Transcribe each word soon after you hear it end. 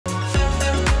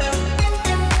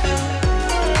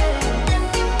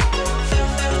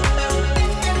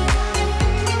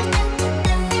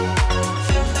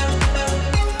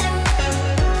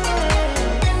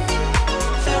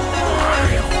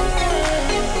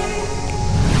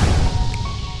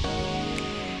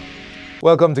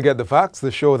Welcome to Get the Facts,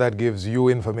 the show that gives you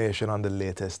information on the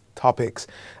latest topics.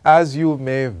 As you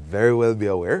may very well be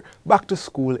aware, back to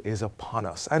school is upon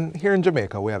us. And here in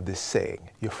Jamaica, we have this saying,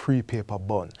 your free paper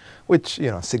bun, which,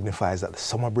 signifies that the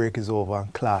summer break is over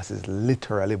and class is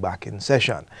literally back in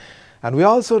session. And we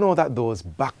also know that those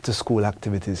back to school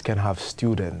activities can have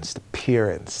students, the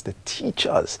parents, the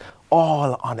teachers,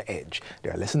 all on edge.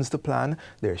 There are lessons to plan,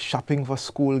 there's shopping for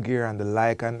school gear and the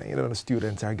like, and the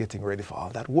students are getting ready for all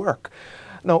that work.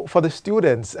 Now, for the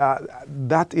students,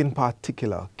 that in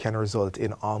particular can result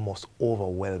in almost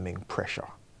overwhelming pressure.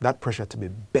 That pressure to be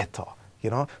better,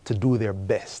 to do their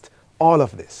best. All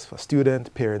of this for students,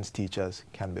 parents, teachers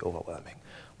can be overwhelming.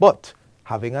 But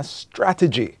having a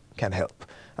strategy can help.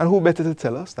 And who better to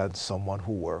tell us than someone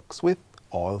who works with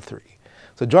all three?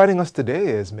 So joining us today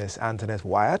is Miss Antoinette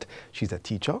Wyatt. She's a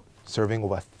teacher, serving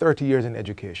over 30 years in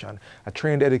education, a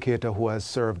trained educator who has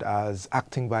served as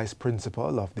acting vice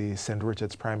principal of the St.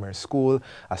 Richard's Primary School,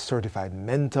 a certified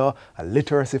mentor, a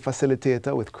literacy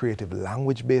facilitator with creative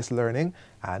language-based learning,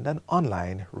 and an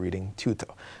online reading tutor.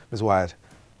 Ms. Wyatt,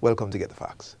 welcome to Get the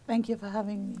Facts. Thank you for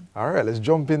having me. All right, let's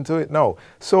jump into it now.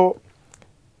 So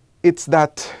it's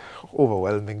that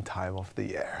overwhelming time of the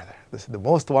year. This is the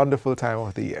most wonderful time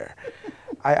of the year.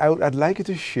 I'd like you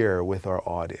to share with our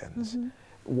audience,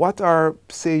 what are,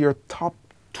 say, your top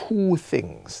 2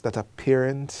 things that a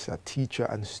parent, a teacher,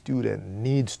 and student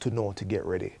needs to know to get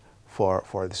ready for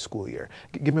the school year?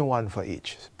 Give me one for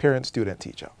each, parent, student,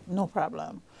 teacher. No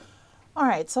problem. All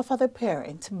right, so for the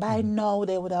parent, by now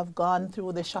they would have gone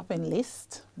through the shopping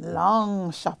list,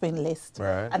 long shopping list,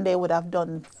 and they would have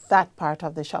done that part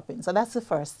of the shopping. So that's the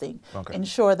first thing. Okay.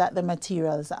 Ensure that the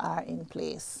materials are in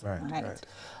place. Right.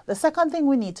 The second thing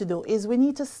we need to do is we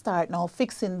need to start now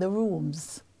fixing the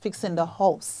rooms, fixing the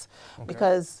house.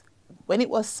 Because when it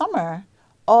was summer,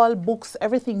 all books,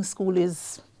 everything school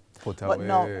is but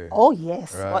now,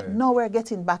 but now we're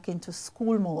getting back into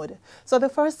school mode. So the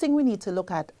first thing we need to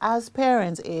look at as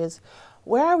parents is,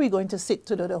 where are we going to sit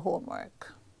to do the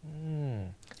homework?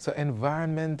 So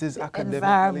environment is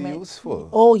academically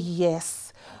useful. Oh,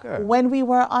 yes. Okay. When we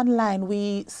were online,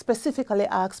 we specifically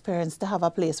asked parents to have a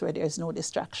place where there's no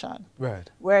distraction. Right.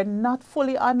 We're not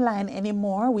fully online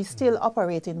anymore. We still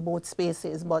operate in both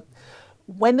spaces, but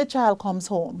when the child comes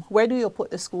home, where do you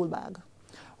put the school bag?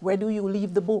 Where do you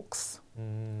leave the books?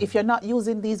 If you're not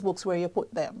using these books, where you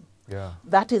put them? Yeah.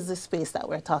 That is the space that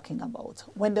we're talking about.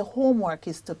 When the homework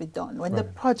is to be done, when the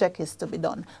project is to be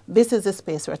done, this is the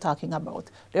space we're talking about.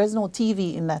 There's no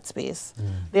TV in that space.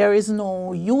 There is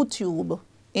no YouTube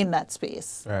in that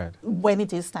space when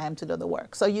it is time to do the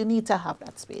work. So you need to have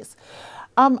that space.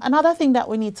 Another thing that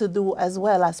we need to do as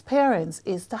well as parents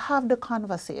is to have the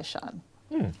conversation.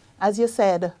 As you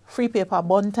said, free paper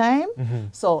bun time.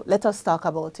 So let us talk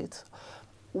about it.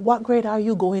 What grade are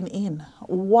you going in?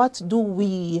 What do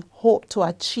we hope to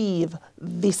achieve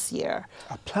this year?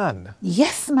 A plan?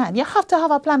 Yes, man. You have to have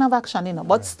a plan of action,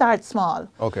 but start small.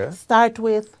 Okay. Start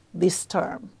with this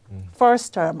term,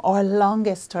 first term or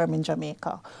longest term in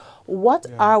Jamaica. What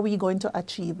are we going to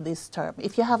achieve this term?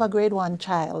 If you have a grade 1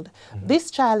 child,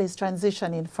 this child is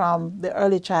transitioning from the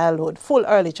early childhood, full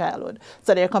early childhood.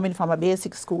 So they're coming from a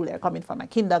basic school, they're coming from a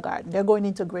kindergarten, they're going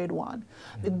into grade 1.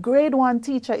 The grade 1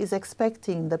 teacher is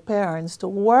expecting the parents to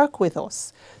work with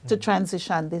us to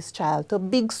transition this child to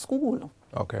big school.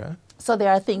 Okay. So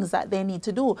there are things that they need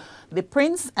to do. The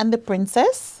prince and the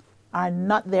princess are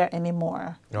not there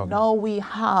anymore. Okay. Now we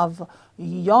have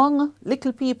young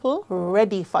little people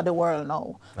ready for the world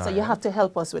now. So you have to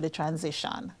help us with the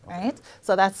transition, right?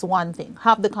 So that's one thing.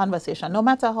 Have the conversation. No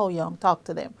matter how young, talk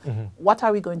to them. What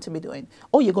are we going to be doing?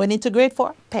 Oh, you're going into grade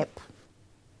 4? PEP.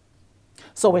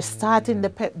 So we're starting the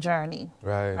PEP journey,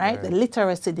 right? The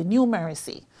literacy, the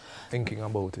numeracy. Thinking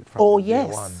about it from day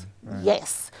one.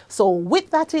 Yes. So with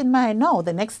that in mind now,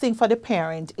 the next thing for the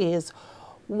parent is,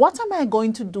 what am I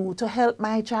going to do to help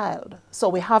my child? So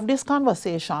we have this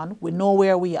conversation. We know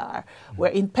where we are. We're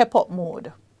in pep-up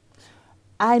mode.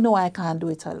 I know I can't do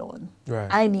it alone.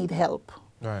 I need help.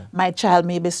 My child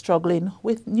may be struggling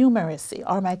with numeracy,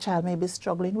 or my child may be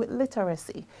struggling with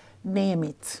literacy. Name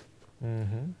it.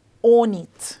 Own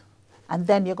it. And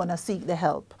then you're going to seek the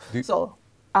help. So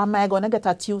am I going to get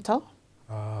a tutor?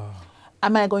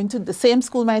 Am I going to the same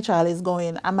school my child is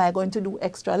going? Am I going to do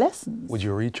extra lessons? Would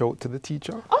you reach out to the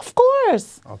teacher? Of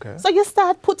course. Okay. So you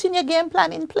start putting your game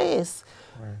plan in place.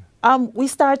 We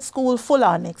start school full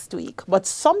on next week, but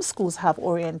some schools have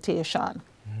orientation.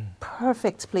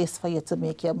 Perfect place for you to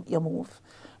make your move,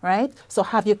 right? So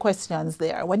have your questions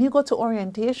there. When you go to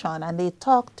orientation and they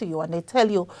talk to you and they tell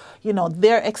you, you know,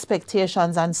 their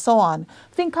expectations and so on,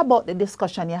 think about the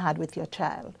discussion you had with your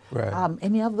child. Right.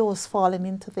 Any of those falling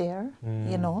into there,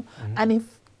 you know? And if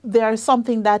there's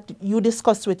something that you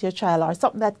discussed with your child or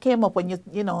something that came up when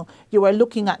you were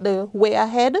looking at the way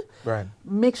ahead, right,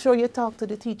 make sure you talk to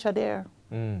the teacher there.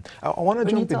 I want to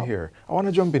jump in here. I want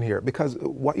to jump in here because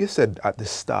what you said at the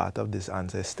start of this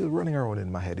answer is still running around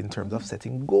in my head in terms of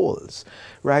setting goals,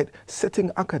 right? Setting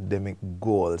academic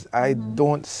goals. I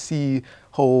don't see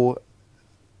how,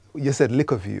 you said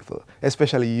little people,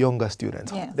 especially younger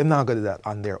students, Yeah. they're not going to do that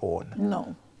on their own.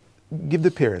 No. Give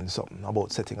the parents something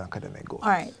about setting academic goals. All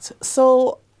right.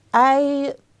 So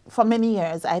for many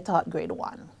years, I taught grade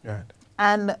 1. Right.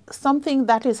 And something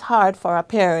that is hard for a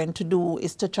parent to do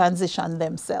is to transition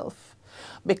themselves.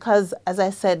 Because, as I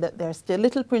said, they're still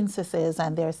little princesses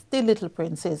and they're still little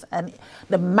princes. And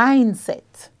the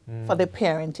mindset for the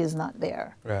parent is not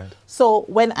there. Right. So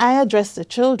when I address the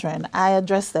children, I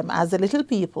address them as the little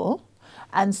people.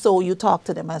 And so you talk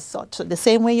to them as such. So the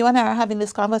same way you and I are having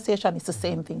this conversation, it's the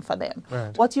same thing for them.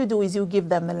 Right. What you do is you give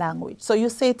them the language. So you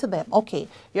say to them, okay,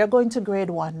 you're going to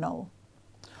grade 1 now.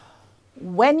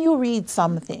 When you read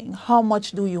something, how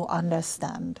much do you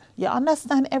understand? You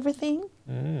understand everything?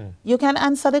 You can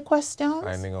answer the questions?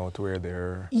 Finding out where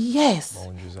their yes.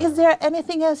 boundaries are. Is there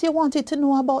anything else you wanted to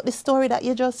know about the story that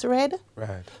you just read?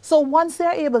 Right. So once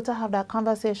they're able to have that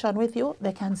conversation with you,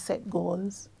 they can set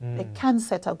goals. They can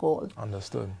set a goal.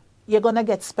 Understood. You're going to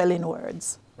get spelling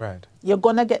words. Right. You're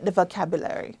going to get the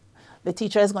vocabulary. The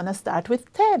teacher is going to start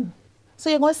with 10. So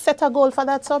you're going to set a goal for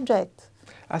that subject.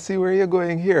 I see where you're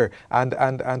going here. And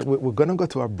we're going to go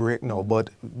to a break now, but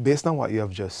based on what you have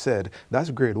just said, that's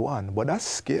grade 1, but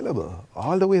that's scalable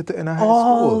all the way to high school.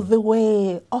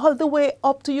 All the way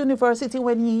up to university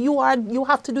when you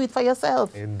have to do it for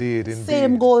yourself. Indeed, indeed.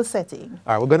 Same goal setting.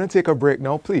 All right, we're going to take a break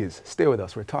now. Please stay with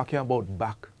us. We're talking about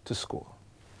back to school.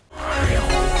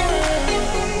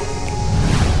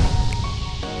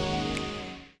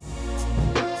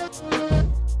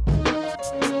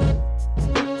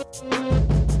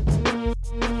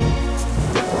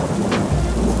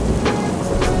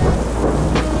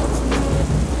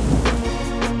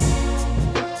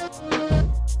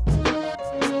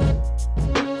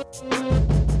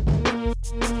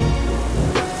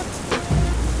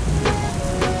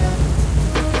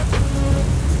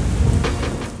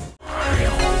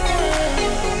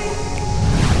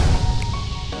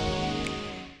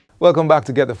 Welcome back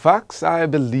to Get the Facts. I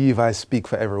believe I speak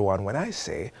for everyone when I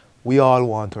say we all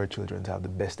want our children to have the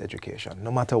best education,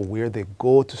 no matter where they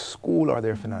go to school or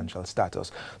their financial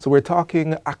status. So we're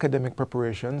talking academic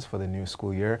preparations for the new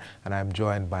school year, and I'm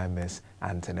joined by Miss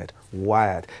Antoinette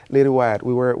Wyatt. Lady Wyatt,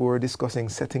 we were discussing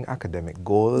setting academic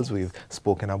goals. We've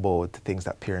spoken about things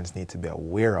that parents need to be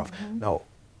aware of. Now,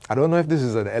 I don't know if this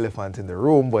is an elephant in the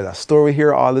room, but a story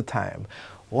here all the time.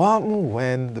 What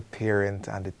when the parent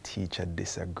and the teacher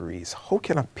disagrees? How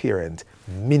can a parent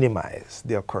minimize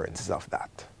the occurrences of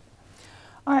that?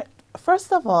 All right.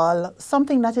 First of all,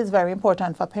 something that is very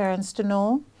important for parents to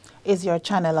know is your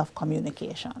channel of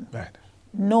communication. Right.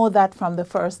 Know that from the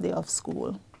first day of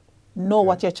school. Know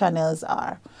what your channels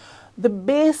are. The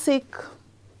basic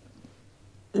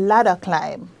ladder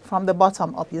climb from the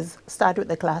bottom up is start with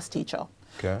the class teacher.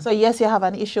 Okay. So yes, you have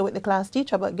an issue with the class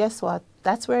teacher, but guess what?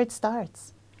 That's where it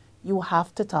starts. You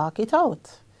have to talk it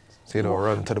out. So you don't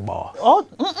run to the boss. Oh,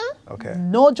 okay.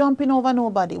 No jumping over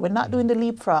nobody. We're not doing the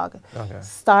leapfrog. Okay.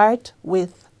 Start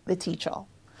with the teacher.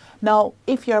 Now,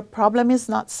 if your problem is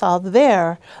not solved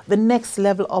there, the next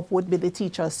level up would be the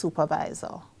teacher's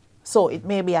supervisor. So it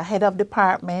may be a head of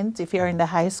department if you're in the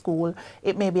high school.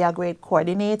 It may be a grade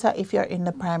coordinator if you're in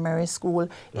the primary school.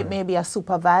 It may be a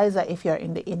supervisor if you're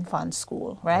in the infant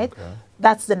school, right? Okay.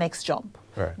 That's the next jump.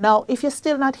 Right. Now, if you're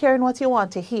still not hearing what you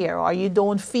want to hear, or you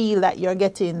don't feel that you're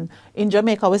getting, in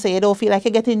Jamaica we say you don't feel like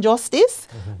you're getting justice,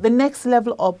 the next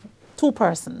level up, 2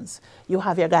 persons. You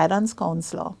have your guidance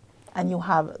counselor and you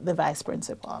have the vice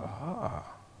principal. Ah,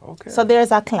 okay. So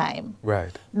there's a climb.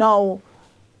 Right. Now,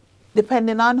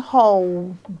 depending on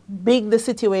how big the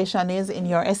situation is in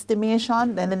your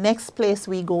estimation, then the next place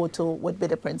we go to would be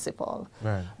the principal.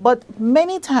 Right. But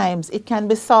many times it can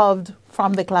be solved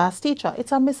from the class teacher.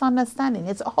 It's a misunderstanding.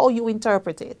 It's how you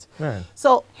interpret it. Right.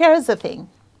 So here's the thing.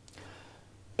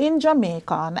 In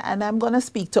Jamaica, and I'm going to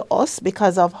speak to us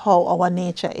because of how our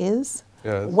nature is,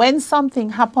 yes. When something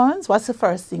happens, what's the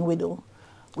first thing we do?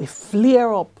 We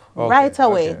flare up right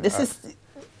away. Okay. This is...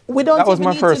 We don't that was even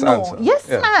my need first to know. answer. Yes,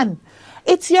 yeah. man.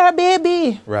 It's your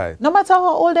baby. Right. No matter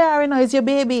how old they are, you know, it's your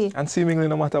baby. And seemingly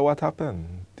no matter what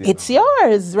happened, It's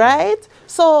yours, right?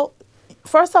 So,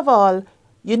 first of all,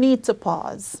 you need to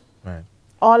pause. Right.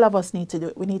 All of us need to do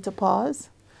it. We need to pause,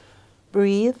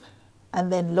 breathe,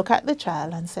 and then look at the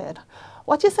child and say,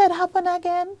 what you said happened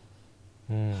again?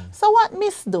 So what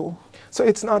Miss do? So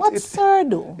it's not. What Sir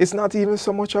do? It's not even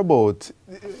so much about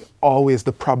always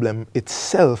the problem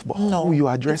itself, but how you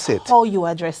address it. How you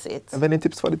address it. Have any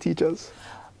tips for the teachers?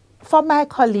 For my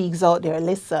colleagues out there,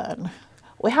 listen,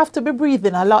 we have to be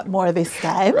breathing a lot more this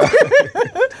time.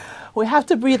 We have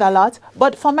to breathe a lot.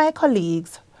 But for my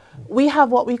colleagues, we have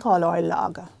what we call our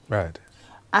log. Right.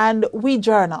 And we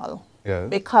journal.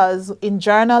 Yes. Because in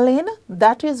journaling,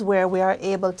 that is where we are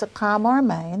able to calm our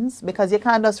minds, because you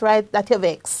can't just write that you're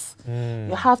vexed.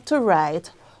 You have to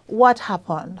write what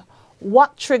happened,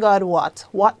 what triggered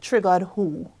what triggered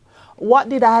who, what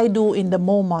did I do in the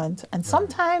moment. And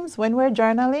sometimes when we're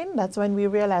journaling, that's when we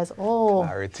realize, oh.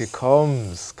 Clarity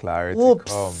comes. Clarity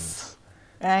comes.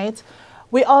 Right?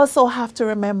 We also have to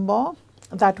remember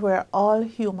that we're all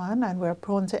human and we're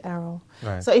prone to error.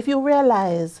 Right. So if you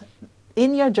realize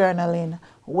in your journaling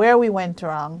where we went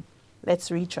wrong,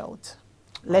 let's reach out.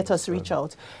 Let us reach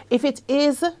out. If it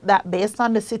is that based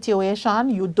on the situation,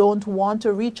 you don't want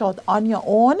to reach out on your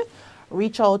own,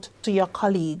 reach out to your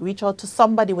colleague, reach out to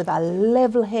somebody with a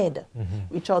level head,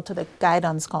 reach out to the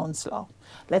guidance counselor.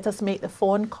 Let us make the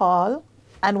phone call.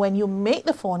 And when you make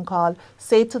the phone call,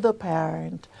 say to the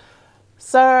parent,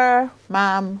 sir,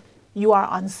 ma'am, you are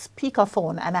on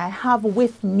speakerphone and I have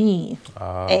with me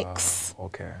X.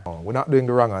 Okay. Oh, we're not doing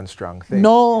the wrong and strong thing.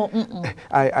 No.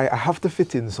 I have to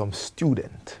fit in some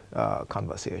student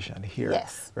conversation here.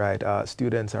 Yes. Right.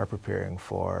 Students are preparing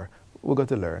for, we're going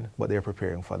to learn, but they're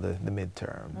preparing for the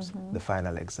midterms, the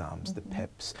final exams, the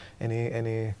PEPs.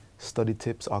 Any study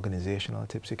tips, organizational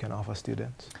tips you can offer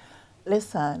students?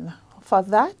 Listen, for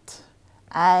that,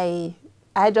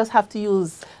 I just have to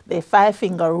use the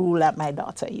 5-finger rule that my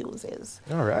daughter uses.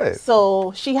 All right.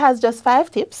 So she has just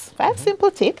 5 tips, 5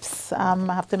 simple tips. I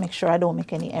have to make sure I don't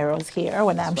make any errors here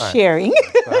when I'm sharing.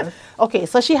 Okay,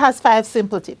 so she has 5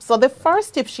 simple tips. So the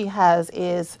first tip she has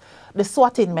is the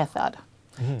swatting method.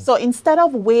 So instead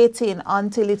of waiting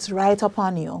until it's right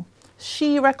upon you,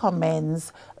 she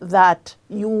recommends that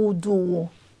you do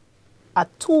a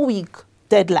 2-week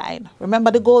deadline.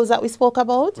 Remember the goals that we spoke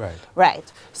about? Right.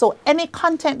 Right. So any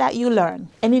content that you learn,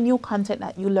 any new content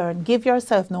that you learn, give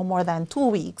yourself no more than 2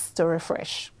 weeks to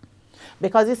refresh.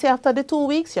 Because you see, after the 2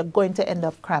 weeks, you're going to end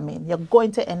up cramming. You're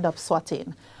going to end up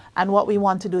swatting. And what we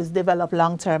want to do is develop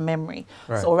long-term memory.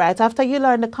 Right. So right after you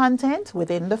learn the content,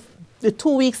 within the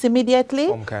 2 weeks immediately,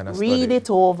 read it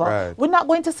over. Right. We're not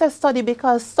going to say study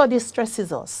because study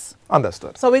stresses us.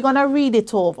 Understood. So we're going to read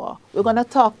it over. We're going to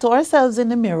talk to ourselves in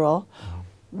the mirror.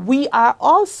 We are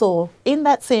also, in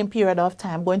that same period of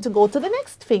time, going to go to the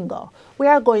next finger. We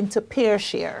are going to peer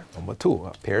share. Number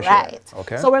 2, peer share. Right.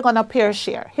 Okay. So we're going to peer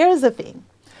share. Here's the thing.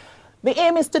 The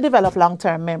aim is to develop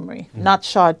long-term memory, not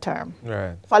short-term.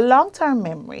 Right. For long-term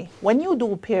memory, when you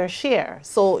do peer share,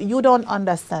 so you don't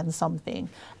understand something,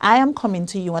 I am coming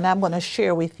to you and I'm going to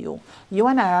share with you. You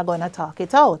and I are going to talk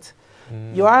it out.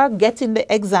 You are getting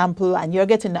the example and you're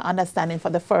getting the understanding for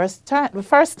the first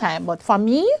time. But for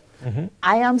me,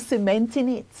 I am cementing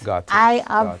it. Got it. I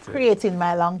am creating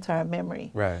my long-term memory.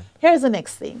 Right. Here's the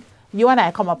next thing. You and I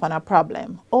come up on a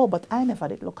problem. Oh, but I never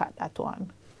did look at that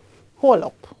one. Hold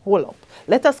up.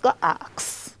 Let us go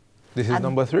ask. This is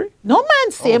number 3? No,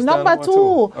 man, same number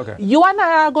 2. Okay. You and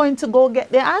I are going to go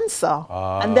get the answer.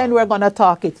 And then we're going to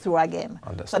talk it through again.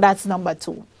 Understood. So that's number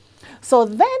 2. So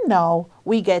then now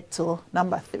we get to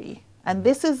number 3. And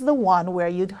this is the one where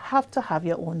you'd have to have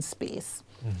your own space.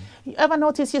 You ever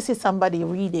notice you see somebody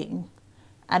reading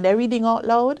and they're reading out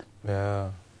loud? Yeah.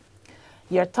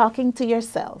 You're talking to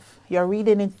yourself. You're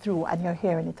reading it through and you're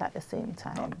hearing it at the same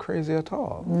time. Not crazy at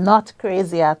all. Not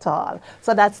crazy at all.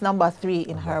 So that's number 3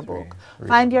 in her book.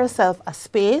 Find yourself a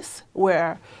space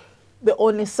where the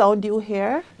only sound you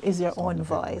hear is your own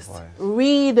voice.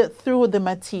 Read through the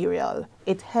material.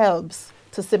 It helps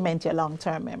to cement your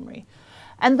long-term memory.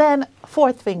 And then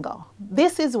 4th finger.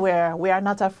 This is where we are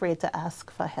not afraid to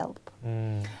ask for help.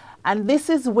 And this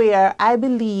is where I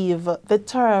believe the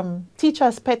term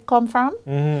teacher's pet come from.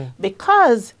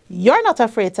 Because you're not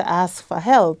afraid to ask for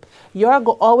help. You're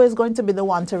always going to be the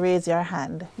one to raise your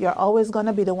hand. You're always going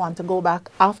to be the one to go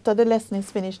back after the lesson is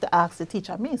finished to ask the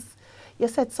teacher, Miss, you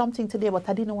said something today, but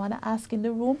I didn't want to ask in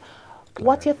the room.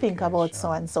 What you think about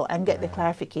so-and-so and get the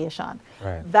clarification.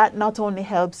 That not only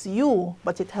helps you,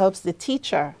 but it helps the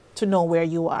teacher to know where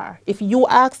you are. If you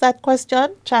ask that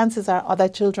question, chances are other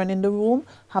children in the room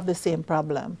have the same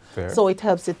problem. So it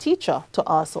helps the teacher to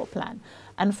also plan.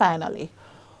 And finally,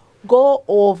 go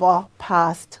over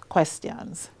past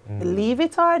questions. Believe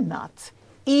it or not,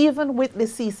 even with the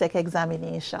CSEC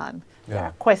examination, there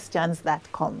are questions that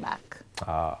come back.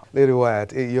 Lady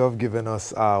Wyatt, you have given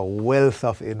us a wealth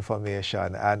of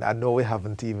information, and I know we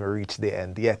haven't even reached the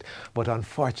end yet, but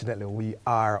unfortunately we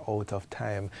are out of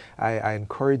time. I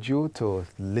encourage you to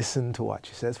listen to what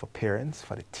she says for parents,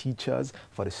 for the teachers,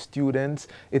 for the students.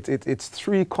 It's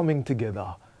three coming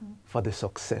together for the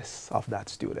success of that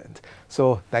student.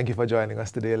 So thank you for joining us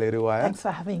today, Lady Wyatt. Thanks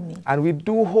for having me. And we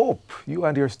do hope you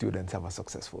and your students have a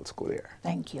successful school year.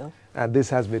 Thank you. And this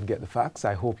has been Get the Facts.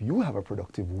 I hope you have a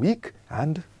productive week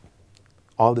and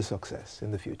all the success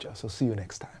in the future. So see you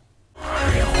next time.